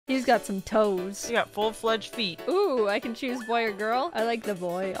He's got some toes. You got full-fledged feet. Ooh, I can choose boy or girl. I like the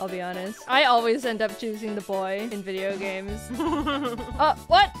boy, I'll be honest. I always end up choosing the boy in video games.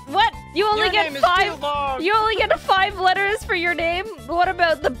 What? You only Your get name is 5. too long. You only get 5 letters for your name? What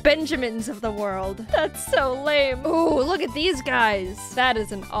about the Benjamins of the world? That's so lame. Ooh, look at these guys. That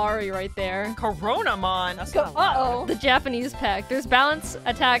is an Ari right there. Corona-mon. That's not loud. Uh-oh. The Japanese pack. There's balance,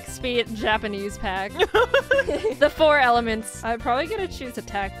 attack, speed, Japanese pack. The 4 elements. I'm probably gonna choose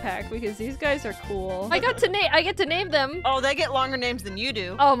attack pack because these guys are cool. I get to name them. Oh, they get longer names than you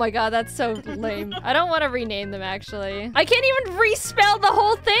do. Oh my god, that's so lame. I don't want to rename them actually. I can't even respell the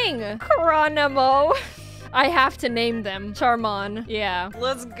whole thing. Chronimo. I have to name them. Charmon. Yeah.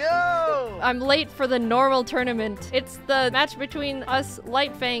 Let's go! I'm late for the normal tournament. It's the match between us,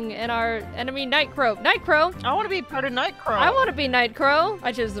 Lightfang, and our enemy, Nightcrow. Nightcrow! I want to be part of Nightcrow. I want to be Nightcrow.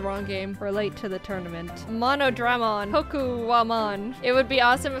 I chose the wrong game. We're late to the tournament. Monodramon. Hokuwamon. It would be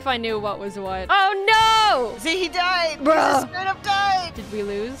awesome if I knew what was what. Oh no! See, he died! Bruh. He just straight up died! Did we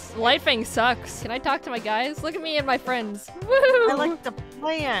lose? Lightfang sucks. Can I talk to my guys? Look at me and my friends. Woo! I like the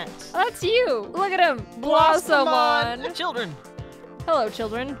plant. That's you. Look at him. Blossomon. Children. Hello,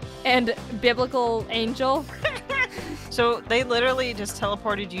 children. And biblical angel. So they literally just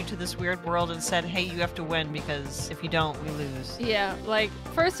teleported you to this weird world and said, hey, you have to win because if you don't, we lose. Yeah, like,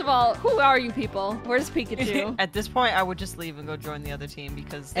 first of all, who are you people? Where's Pikachu? At this point, I would just leave and go join the other team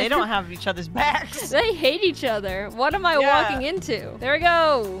because they don't have each other's backs. They hate each other. What am I walking into? There we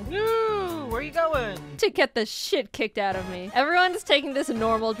go. Woo! Where are you going? To get the shit kicked out of me. Everyone's taking this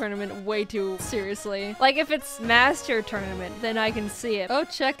normal tournament way too seriously. Like, if it's master tournament, then I can see it. Oh,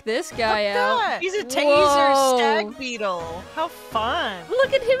 check this guy out. He's a taser Whoa. stag beetle. How fun.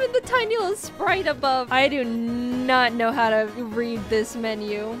 Look at him in the tiny little sprite above. I do not know how to read this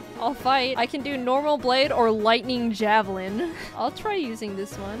menu. I'll fight. I can do normal blade or lightning javelin. I'll try using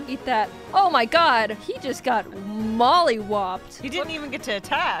this one. Eat that. Oh my god. He just got mollywopped. He didn't even get to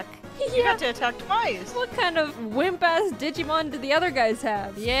attack. You Yeah. got to attack twice. What kind of wimp-ass Digimon do the other guys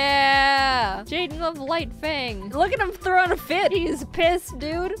have? Yeah! Jaiden of Lightfang. Look at him throwing a fit. He's pissed,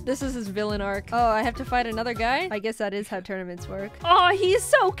 dude. This is his villain arc. Oh, I have to fight another guy? I guess that is how tournaments work. Oh, he's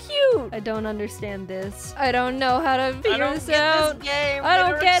so cute! I don't understand this. I don't know how to figure this out. This game. I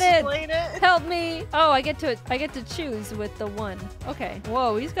don't get it. Explain it. Help me! Oh, I get to choose with the one. Okay.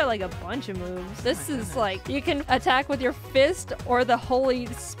 Whoa, he's got like a bunch of moves. This is like, you can attack with your fist or the Holy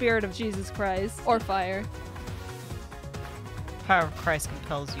Spirit of Jesus Christ. Or fire. Power of Christ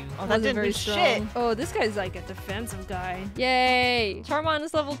compels you. Oh, that Wasn't didn't very do strong. shit. Oh, this guy's like a defensive guy. Yay! Charmon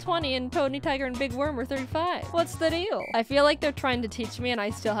is level 20 and Pony Tiger and Big Worm are 35. What's the deal? I feel like they're trying to teach me and I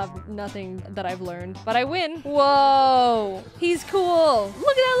still have nothing that I've learned. But I win. Whoa! He's cool!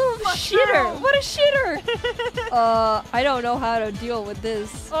 Look at that little shitter! What a shitter! I don't know how to deal with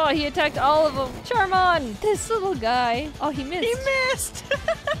this. Oh, he attacked all of them. Charmon! This little guy. Oh, he missed. He missed.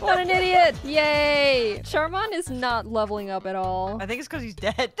 What an idiot! Yay! Charmon is not leveling up at all. I think it's because he's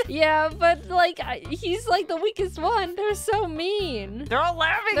dead. Yeah, but like, he's like the weakest one. They're so mean. They're all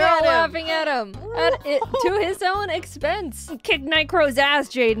laughing They're at all him. laughing at him. To his own expense. Kick Nightcrow's ass,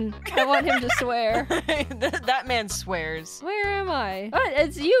 Jaiden. I want him to swear. That man swears. Where am I? What?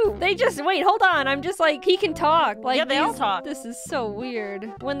 It's you. They just, wait, hold on. I'm just like, he can talk. Like, Yeah, they all talk. This is so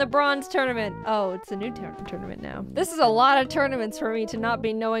weird. Win the bronze tournament. Oh, it's a new tournament now. This is a lot of tournaments for me to not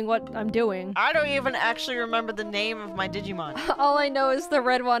be knowing what I'm doing. I don't even actually remember the name of my Digimon. All I know is the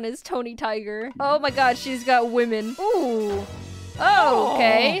red one is Tony Tiger. Oh my god, she's got women. Ooh. Oh,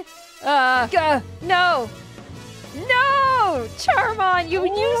 okay. No. No! Charmon, you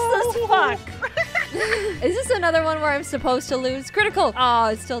useless fuck! Is this another one where I'm supposed to lose? Critical! Oh,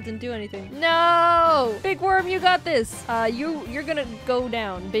 it still didn't do anything. No! Big Worm, you got this. You're gonna go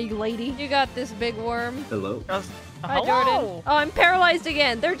down, big lady. You got this, Big Worm. Hello. Hi, Jordan. Oh, I'm paralyzed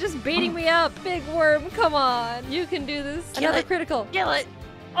again. They're just beating me up. Big Worm, come on. You can do this. Another critical. Kill it.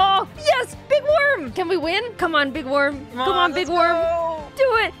 Oh, yes! Big Worm! Can we win? Come on, Big Worm. Come on, Big Worm. Go. Do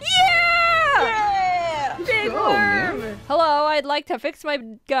it! Yeah! Yeah! Big go, Worm! man. Hello, I'd like to fix my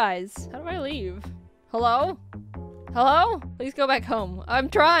guys. How do I leave? Hello? Hello? Please go back home. I'm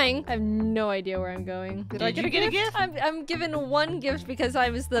trying. I have no idea where I'm going. Did I you get a gift? I'm given one gift because I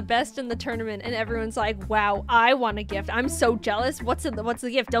was the best in the tournament and everyone's like, wow, I want a gift. I'm so jealous. What's the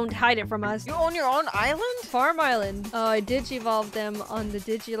gift? Don't hide it from us. You own your own island? Farm Island. Oh, I Digi-evolved them on the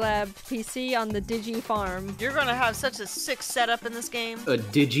Digilab PC on the Digi Farm. You're gonna have such a sick setup in this game. A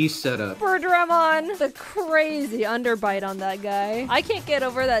Digi setup. Birdramon! The crazy underbite on that guy. I can't get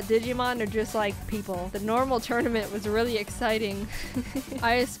over that Digimon are just like people. The normal tournament was really exciting.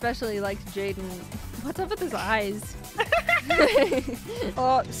 I especially liked Jaiden. What's up with his eyes?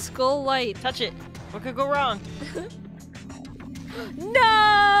 Oh, skull light. Touch it. What could go wrong?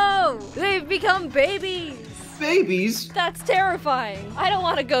 No! They've become babies! Babies? That's terrifying. I don't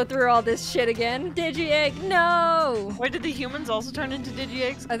want to go through all this shit again. Digi-egg, no! Wait, did the humans also turn into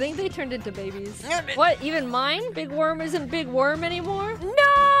Digi-eggs? I think they turned into babies. Damn it. What, even mine? Big Worm isn't Big Worm anymore?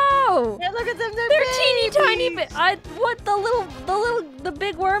 No! Yeah, look at them, They're teeny tiny what, the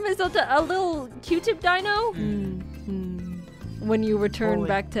Big Worm is a little Q-tip dino? When you return Holy.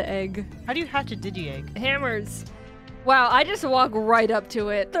 back to egg. How do you hatch a Digi-egg? Hammers. Wow, I just walk right up to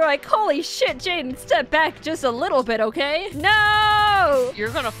it. They're like, holy shit, Jaiden, step back just a little bit, okay? No!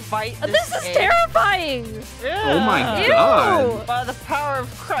 You're gonna fight This is egg? terrifying! Yeah. Oh my Ew. god. By the power of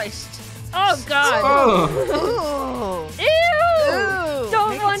Christ. Oh god! Oh. Ooh. Ew! Ew.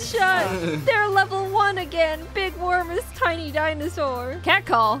 Don't Make it one shot! stop. They're level 1 again! Big Worm is tiny dinosaur. Cat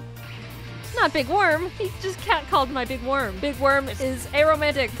call. Not Big Worm, he just cat called my Big Worm. Big Worm is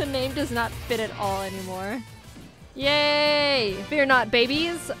aromantic. The name does not fit at all anymore. Yay! Fear not,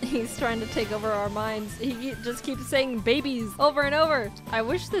 babies! He's trying to take over our minds. He just keeps saying babies over and over. I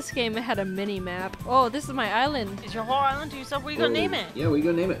wish this game had a mini-map. Oh, this is my island. Is your whole island to yourself? What are you gonna name it? Yeah, we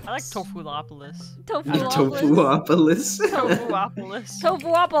gonna name it. I like Tofulopolis. Tofuopolis. Tofuopolis. Tofuopolis.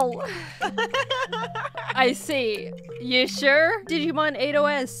 Tofuople. I see. You sure? Digimon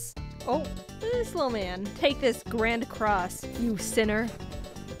 8OS. Oh, this little man. Take this grand cross, you sinner.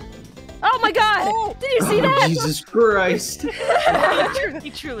 Oh my god! Oh. Did you see that? Jesus Christ. You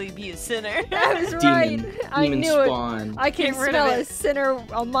truly be a sinner. I was right. Demon. I Demon knew spawn. it. I can Get rid smell of a it. sinner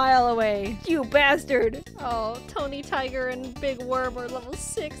a mile away. You bastard. Oh, Tony Tiger and Big Worm are level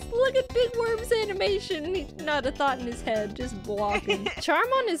 6. Look at Big Worm's animation. He's not a thought in his head, just walking.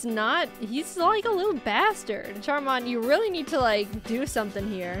 Charmon is not. He's like a little bastard. Charmon, you really need to like do something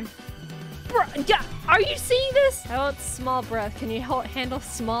here. Yeah, are you seeing this? How about small breath? Can you handle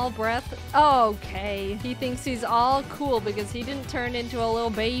small breath? Okay. He thinks he's all cool because he didn't turn into a little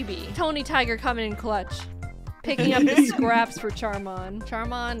baby. Tony Tiger coming in clutch. Picking up the scraps for Charmon.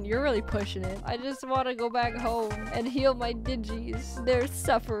 Charmon, you're really pushing it. I just want to go back home and heal my Digis. They're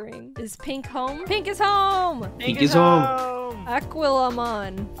suffering. Is Pink home? Pink is home! Pink is home.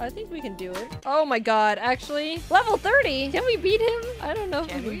 Aquilamon. I think we can do it. Oh my god, actually. Level 30! Can we beat him? I don't know if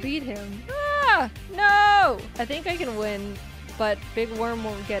Can we can we? beat him. Ah! No! I think I can win, but Big Worm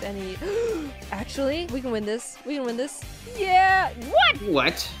won't get any. Actually, we can win this. We can win this. Yeah! What?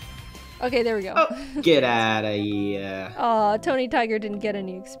 What? Okay, there we go. Oh, get out of here. Aw, Tony Tiger didn't get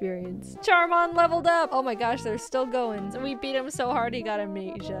any experience. Charmon leveled up! Oh my gosh, they're still going. We beat him so hard he got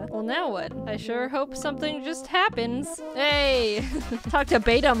amnesia. Well, now what? I sure hope something just happens. Hey! Talk to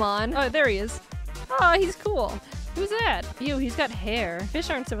Betamon. Oh, there he is. Oh, he's cool. Who's that? Ew, he's got hair. Fish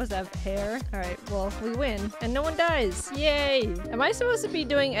aren't supposed to have hair. Alright, well, we win. And no one dies. Yay! Am I supposed to be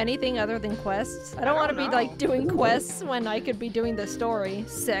doing anything other than quests? I don't want to be, like, doing quests when I could be doing the story.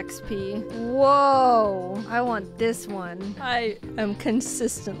 Sex P. Whoa! I want this one. I am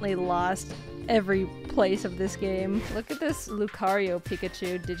consistently lost every place of this game. Look at this Lucario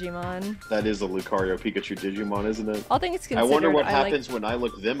Pikachu Digimon. That is a Lucario Pikachu Digimon, isn't it? All things I considered, wonder what like- happens when I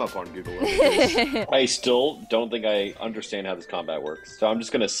look them up on Google Images. I still don't think I understand how this combat works. So I'm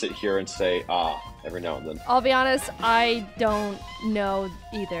just gonna sit here and say, every now and then. I'll be honest, I don't know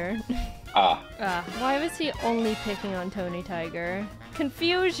either. Why was he only picking on Tony Tiger?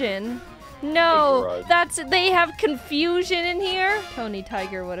 Confusion? No, Hey, they have confusion in here? Tony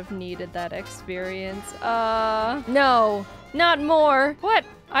Tiger would have needed that experience. No, not more. What?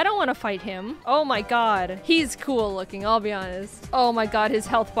 I don't want to fight him. Oh my god. He's cool looking, I'll be honest. Oh my god, his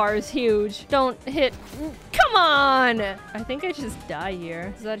health bar is huge. Don't hit. Come on! I think I just die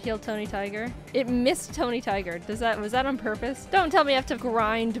here. Does that heal Tony Tiger? It missed Tony Tiger. Was that on purpose? Don't tell me I have to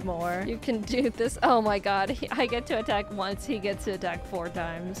grind more. You can do this. Oh my god. I get to attack once. He gets to attack 4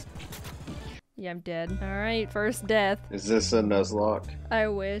 times. Yeah, I'm dead. Alright, first death. Is this a Nuzlocke? I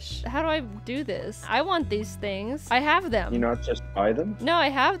wish. How do I do this? I want these things. I have them. You not just buy them? No, I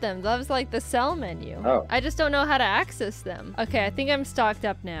have them. That was like the sell menu. Oh. I just don't know how to access them. Okay, I think I'm stocked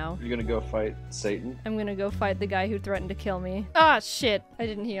up now. You're gonna go fight Satan? I'm gonna go fight the guy who threatened to kill me. Ah, shit. I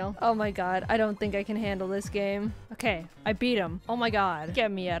didn't heal. Oh my god. I don't think I can handle this game. Okay, I beat him. Oh my god.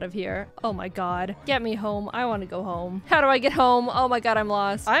 Get me out of here. Oh my god. Get me home. I want to go home. How do I get home? Oh my god, I'm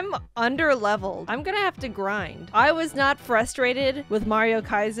lost. I'm under leveled. I'm gonna have to grind. I was not frustrated with Mario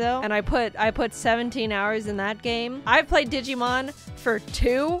Kaizo, and I put 17 hours in that game. I've played Digimon for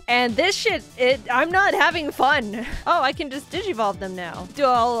 2, and this shit, I'm not having fun. Oh, I can just Digivolve them now.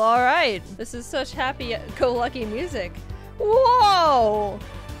 Well, alright. This is such happy-go-lucky music. Whoa!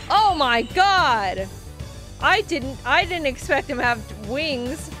 Oh my god! I didn't expect him to have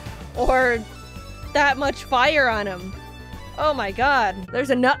wings or that much fire on him. Oh my god.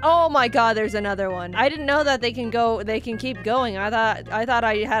 Oh my god, there's another one. I didn't know that they can keep going. I thought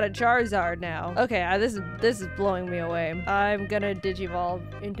I had a Charizard now. Okay, this is blowing me away. I'm gonna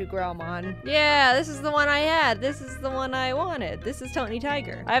Digivolve into Growlmon. Yeah, this is the one I had. This is the one I wanted. This is Tony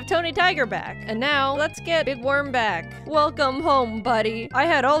Tiger. I have Tony Tiger back. And now let's get Big Worm back. Welcome home, buddy. I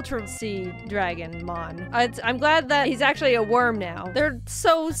had Ultra Sea Dragonmon. I'm glad that he's actually a worm now. They're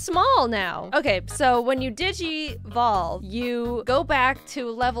so small now. Okay, so when you Digivolve, you go back to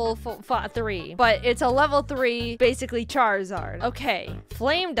level 3, but it's a level 3, basically Charizard. Okay,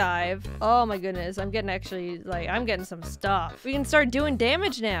 Flame Dive. Oh my goodness, I'm getting some stuff. We can start doing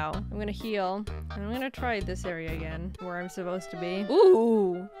damage now. I'm gonna heal, and I'm gonna try this area again, where I'm supposed to be.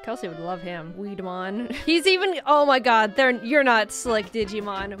 Ooh, Kelsey would love him. Weedmon. He's even, oh my god, you're not slick,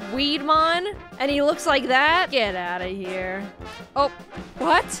 Digimon. Weedmon? And he looks like that? Get out of here. Oh,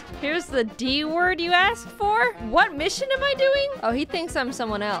 what? Here's the D word you asked for? What mission am I doing? Oh, he thinks I'm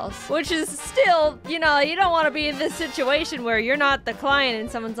someone else. Which is still, you know, you don't want to be in this situation where you're not the client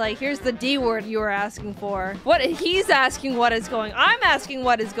and someone's like, here's the D word you were asking for. What? He's asking what is going on. I'm asking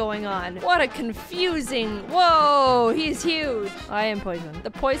what is going on. What a confusing. Whoa, he's huge. I am poisoned.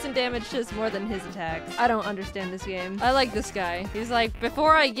 The poison damage does more than his attacks. I don't understand this game. I like this guy. He's like,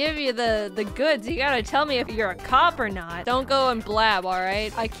 before I give you the goods, you gotta tell me if you're a cop or not. Don't go and blab, all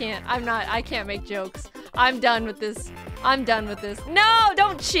right? I can't make jokes. I'm done with this. I'm done with this. No,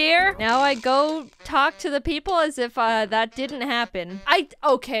 don't cheer. Now I go talk to the people as if that didn't happen.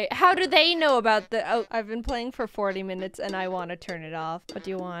 Okay, how do they know about oh, I've been playing for 40 minutes and I want to turn it off. What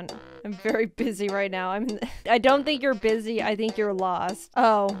do you want? I'm very busy right now. I don't think you're busy. I think you're lost.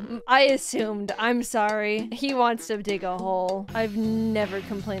 Oh, I assumed. I'm sorry. He wants to dig a hole. I've never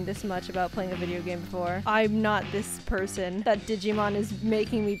complained this much about playing a video game before. I'm not this person that Digimon is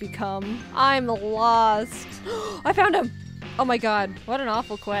making me become. I'm lost. I found him. Oh my god, what an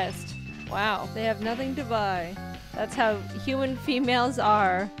awful quest. Wow, they have nothing to buy. That's how human females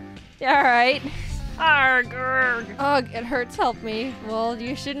are. Alright. Arg, arg. Ugh, it hurts, help me. Well,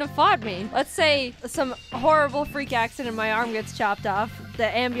 you shouldn't have fought me. Let's say some horrible freak accident, my arm gets chopped off, the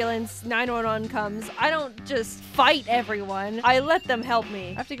ambulance 911 comes. I don't just fight everyone. I let them help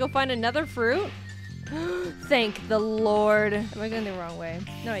me. I have to go find another fruit? Thank the Lord. Am I going the wrong way?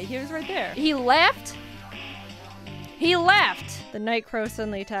 No, wait, he was right there. He left? He left! The night crow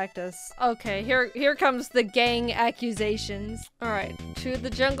suddenly attacked us. Okay, here comes the gang accusations. Alright, to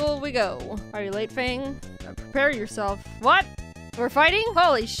the jungle we go. Are you late, Fang? Prepare yourself. What? We're fighting?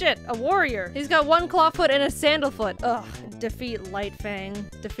 Holy shit, a warrior. He's got one claw foot and a sandal foot. Ugh. Defeat Light Fang.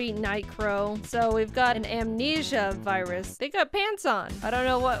 Defeat Night Crow. So we've got an amnesia virus. They got pants on. I don't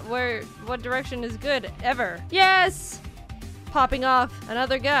know what direction is good ever. Yes! Popping off.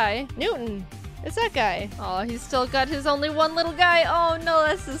 Another guy. Newton. It's that guy. Oh, he's still got his only one little guy. Oh no,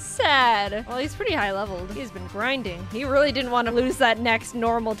 this is sad. Well, he's pretty high leveled. He's been grinding. He really didn't want to lose that next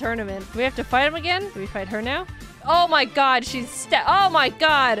normal tournament. Do we have to fight him again? Do we fight her now? Oh my god, oh my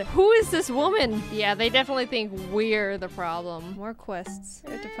god. Who is this woman? Yeah, they definitely think we're the problem. More quests.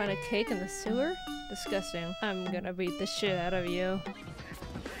 We have to find a cake in the sewer? Disgusting. I'm gonna beat the shit out of you.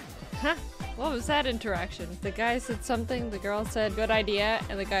 Huh? What was that interaction? The guy said something, the girl said, good idea,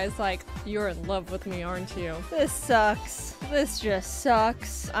 and the guy's like, you're in love with me, aren't you? This sucks. This just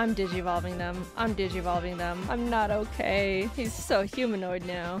sucks. I'm digivolving them. I'm digivolving them. I'm not okay. He's so humanoid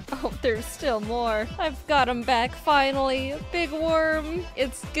now. Oh, there's still more. I've got him back finally. Big Worm.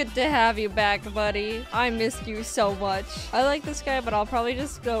 It's good to have you back, buddy. I missed you so much. I like this guy, but I'll probably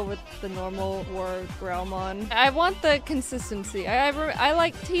just go with the normal war Growlmon. I want the consistency. I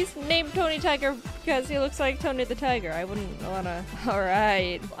like, he's named Tony Tiger because he looks like Tony the Tiger. I wouldn't wanna.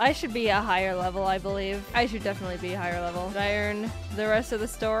 Alright. I should be a higher level, I believe. I should definitely be a higher level. Did I earn the rest of the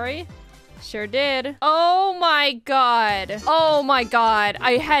story? Sure did. Oh my god. Oh my god.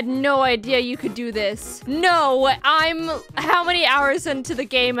 I had no idea you could do this. No, how many hours into the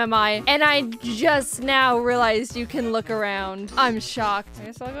game am I? And I just now realized you can look around. I'm shocked. I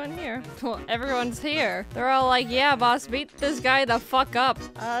guess I'll go in here. Well, everyone's here. They're all like, yeah, boss, beat this guy the fuck up.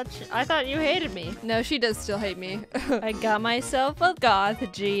 I thought you hated me. No, she does still hate me. I got myself a goth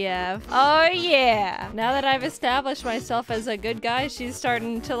GF. Oh yeah. Now that I've established myself as a good guy, she's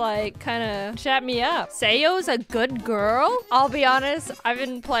starting to like kind of Chat me up. Seiyu's a good girl? I'll be honest, I've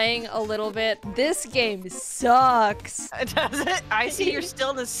been playing a little bit. This game sucks. Does it? I see you're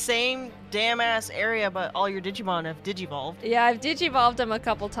still in the same damn ass area, but all your Digimon have Digivolved. Yeah, I've Digivolved them a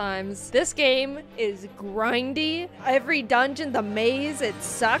couple times. This game is grindy. Every dungeon, the maze, it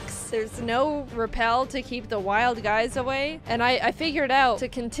sucks. There's no repel to keep the wild guys away. And I figured out to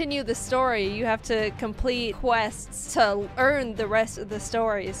continue the story, you have to complete quests to earn the rest of the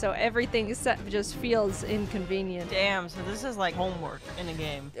story. So everything just feels inconvenient. Damn, so this is like homework in a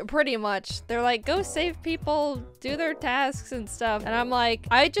game. Pretty much. They're like, go save people, do their tasks and stuff. And I'm like,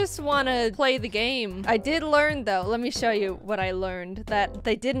 I just want to play the game. I did learn though. Let me show you what I learned that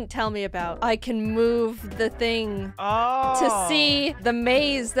they didn't tell me about. I can move the thing to see the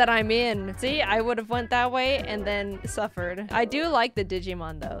maze that I'm in. See, I would have went that way and then suffered. I do like the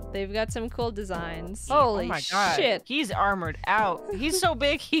Digimon though. They've got some cool designs. Holy oh my God. shit. He's armored out. He's so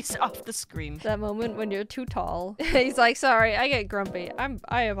big, he's off the screen. That moment when you're too tall. He's like, sorry, I get grumpy.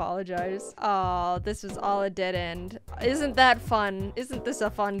 I apologize. Oh, this was all a dead end. Isn't that fun? Isn't this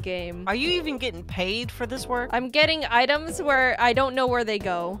a fun game? Are you even getting paid for this work? I'm getting items where I don't know where they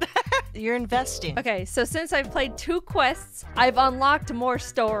go. You're investing. Okay, so since I've played 2 quests, I've unlocked more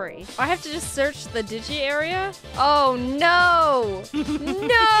story. I have to just search the Digi area? Oh no!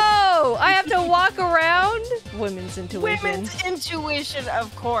 No! I have to walk around? Women's intuition. Women's intuition,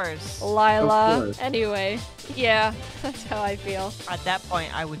 of course. Lila. Of course. Anyway, yeah, that's how I feel. At that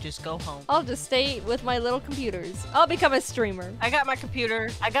point, I would just go home. I'll just stay with my little computers. I'll become a streamer. I got my computer.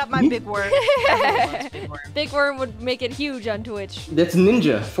 I got my big worm. Everyone wants big worm. Big Worm would make it huge on Twitch. That's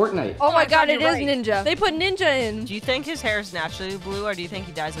Ninja, Fortnite. Oh my I god, thought it you're is right. Ninja. They put Ninja in. Do you think his hair is naturally blue, or do you think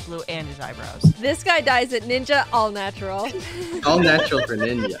he dyes it blue and his eyebrows? This guy dies at Ninja, all natural. All natural for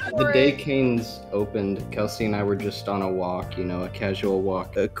Ninja. The day Canes opened, Kelsey and I were just on a walk, you know, a casual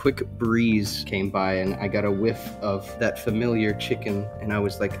walk. A quick breeze came by and I got a whiff of that familiar chicken and I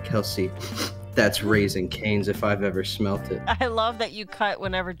was like, Kelsey, that's Raising Cane's if I've ever smelt it. I love that you cut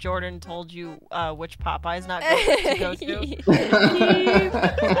whenever Jordan told you which Popeye's not good to go to.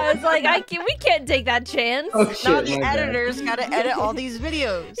 I was like, we can't take that chance. Oh shit, Now the my bad. editors gotta edit all these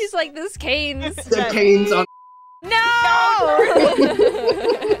videos. He's like, this Cane's. The Cane's on. No!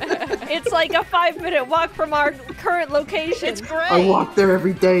 It's like a 5-minute walk from our current location. It's great. I walk there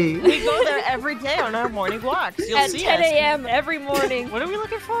every day. We go there every day on our morning walks. You'll At see 10 us. a.m. every morning. What are we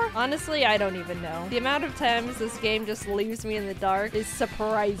looking for? Honestly, I don't even know. The amount of times this game just leaves me in the dark is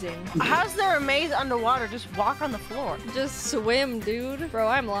surprising. How's there a maze underwater? Just walk on the floor. Just swim, dude. Bro,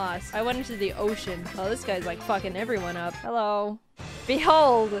 I'm lost. I went into the ocean. Oh, this guy's like fucking everyone up. Hello.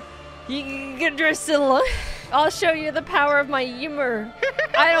 Behold, Yggdrasil. I'll show you the power of my humor.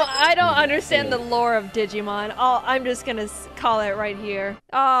 I don't understand the lore of Digimon. I'm just gonna call it right here.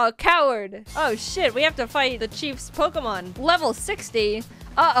 Oh, coward. Oh shit, we have to fight the chief's Pokemon. Level 60?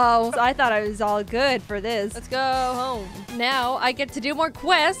 Uh-oh. I thought I was all good for this. Let's go home. Now I get to do more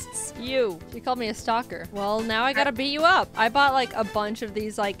quests. You called me a stalker. Well, now I gotta beat you up. I bought like a bunch of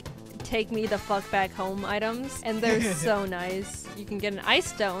these like take me the fuck back home items, and they're so nice. You can get an ice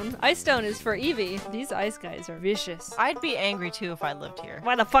stone. Ice stone is for Eevee. These ice guys are vicious. I'd be angry too if I lived here.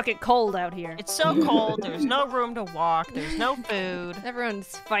 Why the fuck it cold out here? It's so cold, there's no room to walk, there's no food.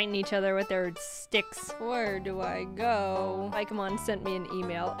 Everyone's fighting each other with their sticks. Where do I go? Pokemon sent me an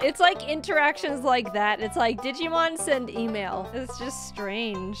email. It's like interactions like that. It's like, Digimon send email. It's just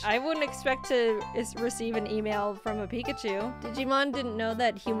strange. I wouldn't expect to receive an email from a Pikachu. Digimon didn't know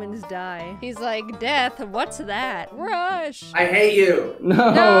that humans die. He's like, death, what's that? Rush! I hate you.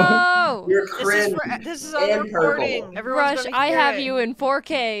 No. No! You're cringe. This is on And recording. purple. Everyone's Rush, gonna I hear have it. you in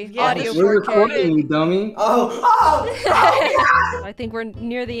 4K. Yeah, Audio We're 4K. recording, you dummy. I think we're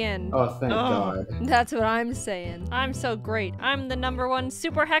near the end. Oh, thank God. That's what I'm saying. I'm so great. I'm the #1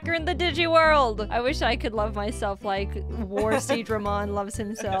 super hacker in the Digi world. I wish I could love myself like War Seedramon loves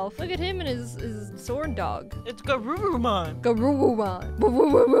himself. Look at him and his sword dog. It's Garurumon. Garurumon.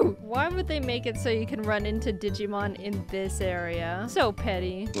 Woo-woo-woo-woo. Why would they make it so you can run into Digimon in this area? So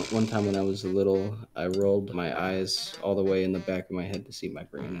petty. One time when I was little, I rolled my eyes all the way in the back of my head to see my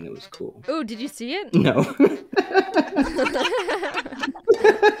brain, and it was cool. Ooh, did you see it? No.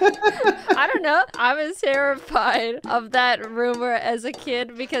 I don't know. I was terrified of that rumor as a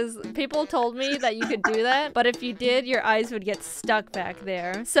kid because people told me that you could do that, but if you did, your eyes would get stuck back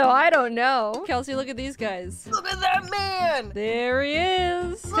there. So I don't know. Kelsey, look at these guys. Look at that man! There he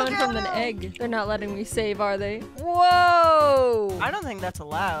is. Look Don't from an egg. They're not letting me save, are they? Whoa! I don't think that's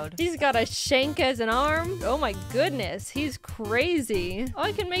allowed. He's got a shank as an arm. Oh my goodness, he's crazy. Oh,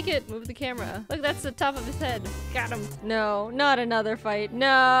 I can make it move the camera. Look, that's the top of his head. Got him. No, not another fight.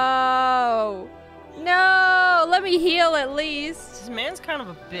 No! No! Let me heal at least. This man's kind of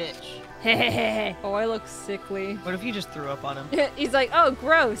a bitch. Oh, I look sickly. What if you just threw up on him? He's like, oh,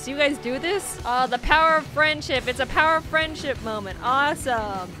 gross. You guys do this? Oh, the power of friendship. It's a power of friendship moment.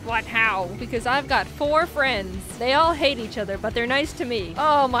 Awesome. What? How? Because I've got 4 friends. They all hate each other, but they're nice to me.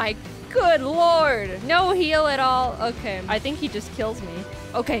 Oh my good lord. No heal at all. Okay. I think he just kills me.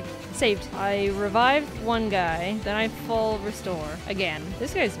 Okay. Saved. I revived one guy, then I full restore again.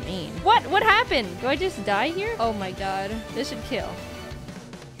 This guy's mean. What? What happened? Do I just die here? Oh my god. This should kill.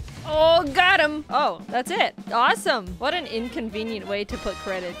 Oh, got him. Oh, that's it. Awesome. What an inconvenient way to put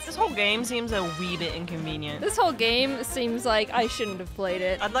credits. This whole game seems a wee bit inconvenient. This whole game seems like I shouldn't have played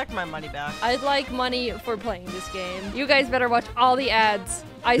it. I'd like my money back. I'd like money for playing this game. You guys better watch all the ads.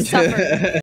 I suffer.